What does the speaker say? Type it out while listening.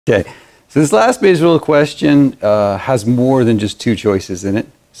Okay, so this last base rule question has more than just two choices in it.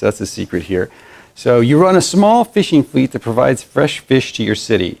 So that's the secret here. So you run a small fishing fleet that provides fresh fish to your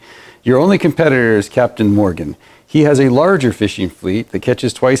city. Your only competitor is Captain Morgan. He has a larger fishing fleet that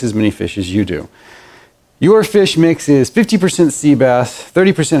catches twice as many fish as you do. Your fish mix is 50% sea bass,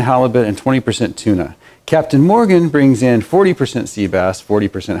 30% halibut, and 20% tuna. Captain Morgan brings in 40% sea bass,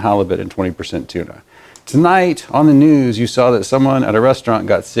 40% halibut, and 20% tuna. Tonight on the news, you saw that someone at a restaurant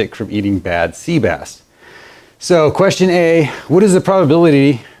got sick from eating bad sea bass. So question A, what is the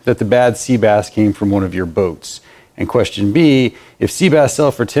probability that the bad sea bass came from one of your boats? And question B, if sea bass sell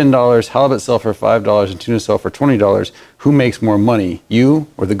for $10, halibut sell for $5, and tuna sell for $20, who makes more money, you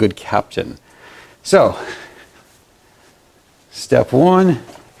or the good captain? So, step one,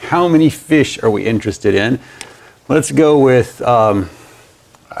 how many fish are we interested in? Let's go with,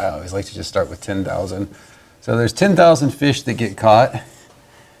 I always like to just start with 10,000. So there's 10,000 fish that get caught,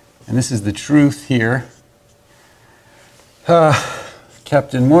 and this is the truth here.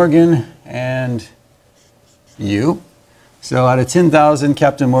 Captain Morgan and you. So out of 10,000,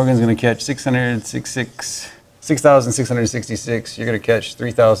 Captain Morgan's going to catch 6,666. You're going to catch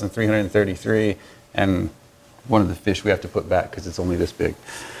 3,333, and one of the fish we have to put back because it's only this big.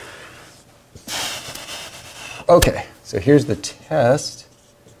 Okay, so here's the test.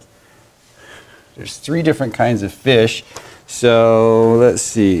 There's three different kinds of fish. So let's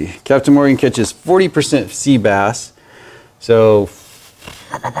see. Captain Morgan catches 40% sea bass. So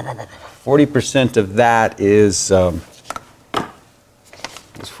 40% of that is 40%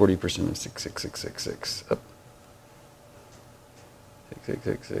 of 66666. Up.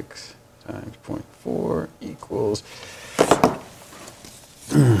 6666 times 0.4 equals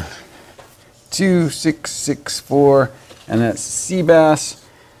 2664, and that's sea bass.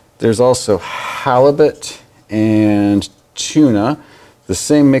 There's also halibut and tuna, the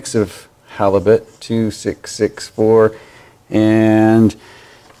same mix of halibut, 2664, and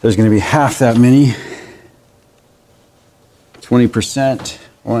there's going to be half that many, 20%,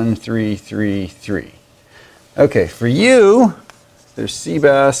 1333. Okay, for you, there's sea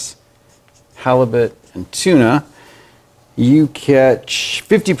bass, halibut, and tuna. You catch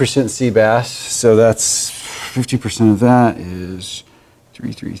 50% sea bass, so that's 50% of that is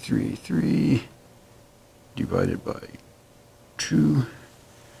 3333 divided by 2,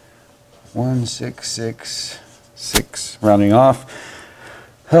 1666, rounding off.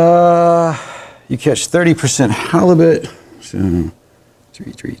 You catch 30% halibut, so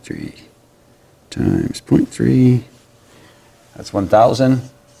 333 times 0.3, that's 1,000. I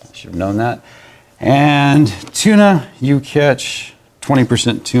should have known that. And tuna, you catch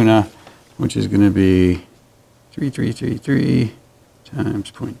 20% tuna, which is going to be 3333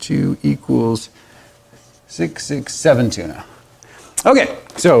 times 0.2 equals 667 tuna. Okay,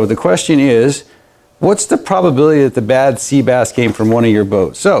 so the question is, what's the probability that the bad sea bass came from one of your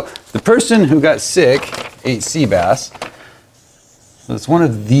boats? So the person who got sick ate sea bass. So it's one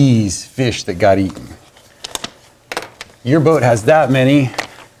of these fish that got eaten. Your boat has that many,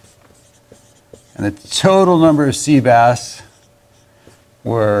 and the total number of sea bass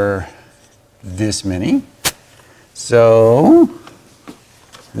were this many. So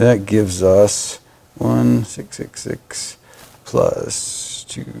that gives us 1666 plus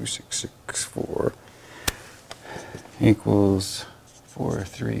 2664 equals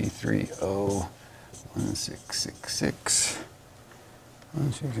 4330, 1666,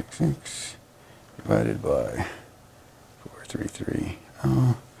 1666 divided by 4330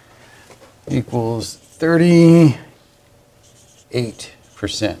 equals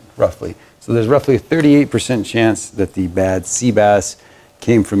 38%, roughly. So there's roughly a 38% chance that the bad sea bass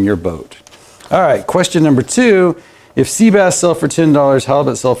came from your boat. All right, question number 2. If sea bass sell for $10,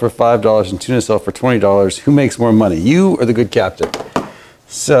 halibut sell for $5, and tuna sell for $20, who makes more money, you or the good captain?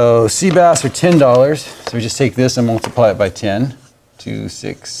 So sea bass are $10, so we just take this and multiply it by 10,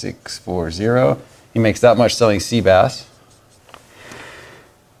 26640. He makes that much selling sea bass.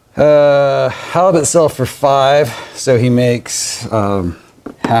 Halibut sell for $5, so he makes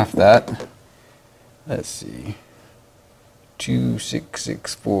half that. Let's see,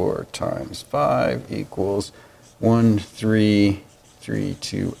 2664 times 5 equals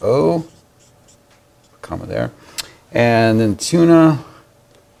 13320, comma there. And then tuna,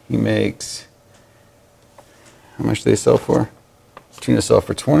 he makes, how much do they sell for? Tuna sell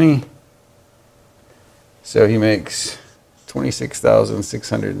for 20, so he makes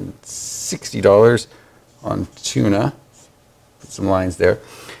 $26,660 on tuna. Put some lines there.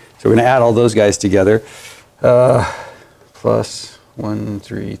 So we're going to add all those guys together. Plus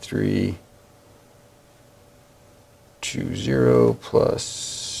 13320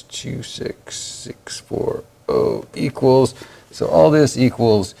 plus 26640 equals, so all this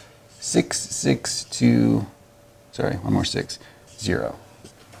equals 662, sorry, one more 6, 0.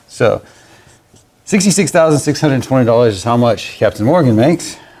 So $66,620 is how much Captain Morgan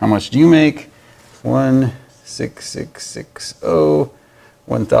makes. How much do you make? 16660.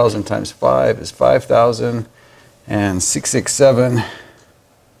 1,000 times 5 is 5,000. And 667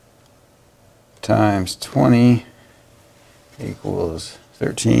 times 20 equals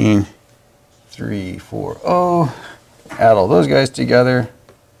 13,340. Add all those guys together.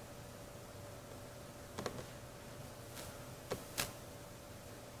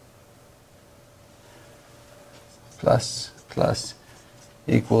 Plus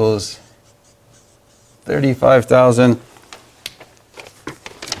equals $35,000.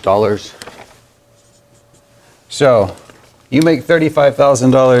 So you make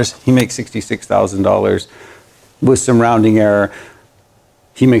 $35,000, he makes $66,000. With some rounding error,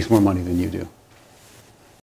 he makes more money than you do.